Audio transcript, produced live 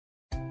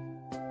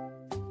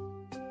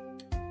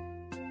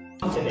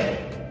Today.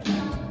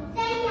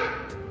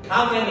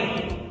 How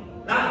many?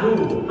 Not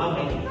who, how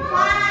many?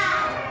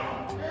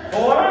 5.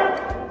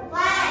 4?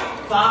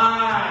 5. 5.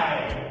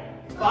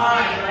 5,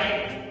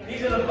 right?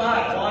 These are the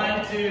 5.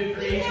 1, 2,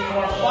 3,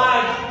 4,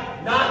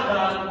 5. Not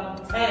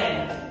the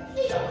 10.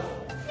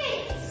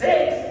 6.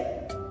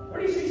 Where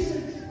do you see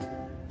 6?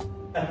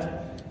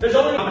 There's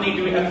only, how many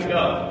do we have to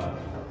go?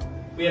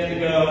 We have to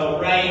go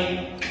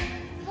right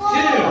 2.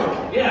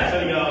 Yeah, so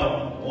we go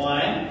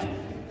 1,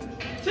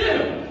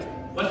 2.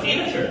 What's the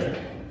answer?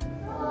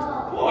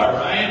 4,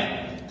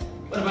 right?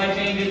 What if I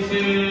change it to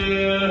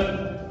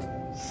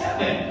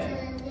 7?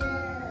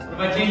 What if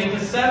I change it to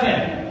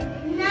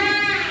 7?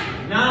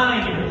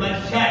 9.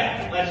 Let's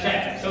check. Let's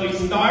check. So we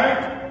start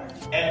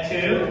at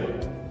 2,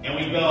 and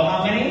we go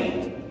how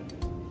many?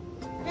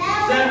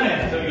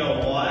 7. So we go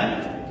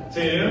 1,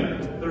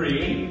 2,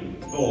 3,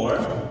 4,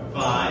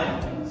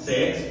 5,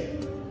 6,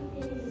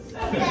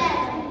 7.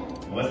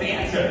 What's the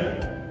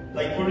answer?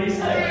 Like what did he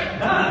say?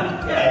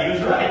 9. Yeah, he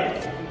was right.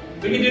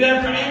 We can do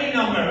that for any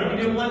number. We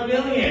can do 1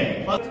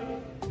 million.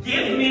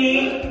 Give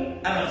me,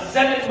 I don't know,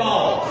 7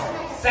 balls.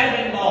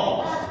 7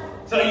 balls.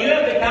 So you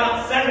have to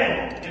count 7. You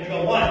have to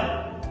go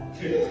 1,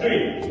 2,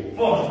 3,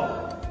 4,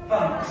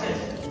 5,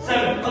 6,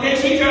 7. Okay,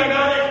 teacher, I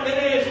got it.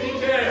 Finish,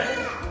 teacher.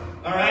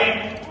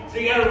 Alright? So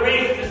you gotta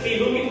race to see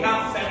who can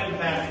count 7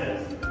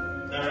 fastest.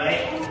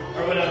 Alright?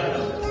 Or whatever.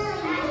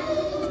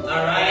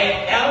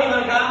 Alright? Ellie, you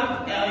wanna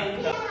count?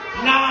 Ellie, go.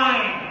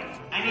 9.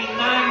 I need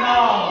 9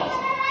 balls.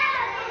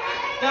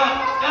 Go,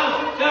 go,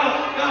 go,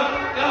 go,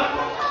 go.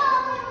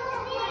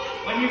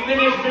 When you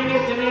finish, bring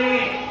it to me.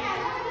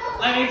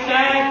 Let me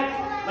check.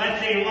 Let's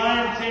see.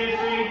 1, 2,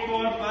 3,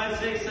 4, 5,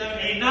 6, 7,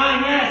 8,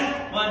 9.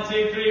 Yes. 1,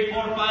 2, 3,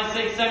 4, 5,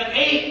 6, 7,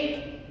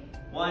 8.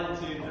 1,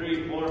 2,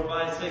 3, 4,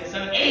 5, 6,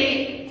 7,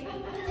 8.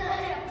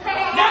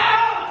 No!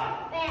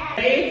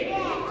 8.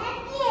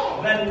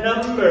 The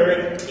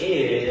number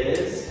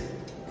is.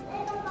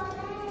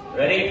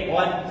 Ready?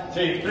 1,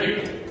 2,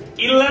 3.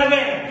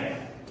 11.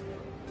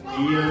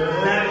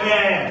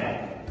 11.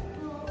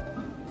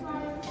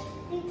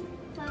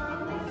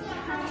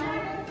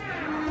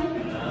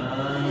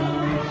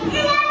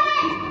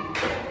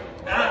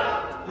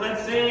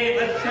 Let's see,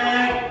 let's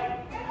check.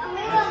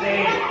 Let's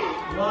see.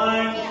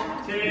 1,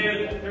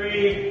 2,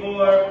 3,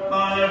 4,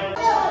 5.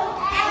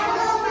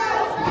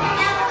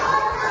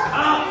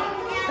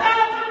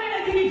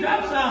 I think you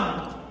dropped some.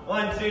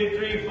 1, 2,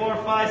 3, 4,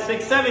 5,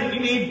 6, 7. You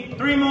need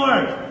 3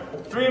 more.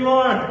 3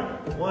 more.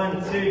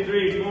 1, 2,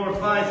 3, 4,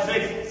 5,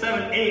 6,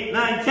 7, 8,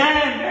 9,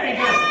 10. Very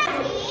good.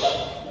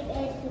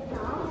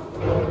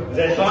 Is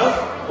that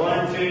 12?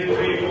 1, 2,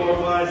 3, 4,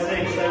 5,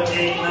 6, 7,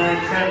 8,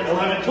 9, 10,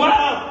 11,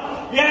 12.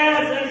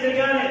 Yes, Lisa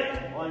got it.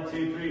 1,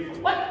 2, 3,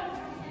 4. What?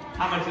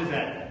 How much is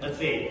that? Let's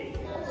see.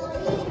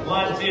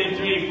 1, 2,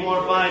 3,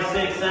 4, 5,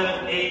 6,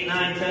 7, 8,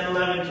 9, 10,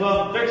 11,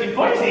 12, 13,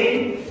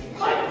 14.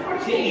 5,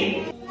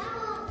 14.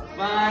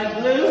 5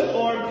 blue,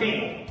 4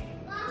 pink.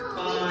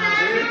 5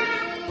 blue,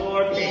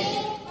 4 pink.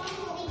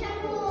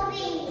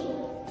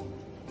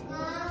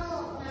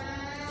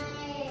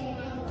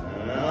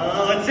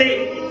 Let's see.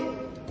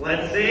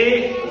 Let's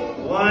see.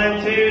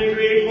 1, 2,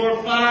 3,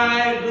 4,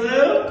 5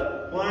 blue.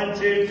 1,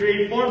 2,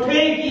 3, 4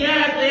 pink.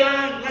 Yes, they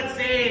are. Let's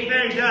see.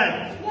 Very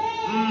good.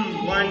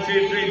 1,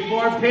 2, 3,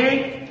 4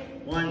 pink.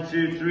 1,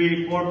 2,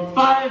 3, 4,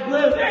 5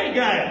 blue. Very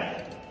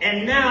good.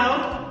 And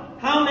now,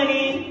 how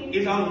many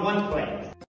is on one plate?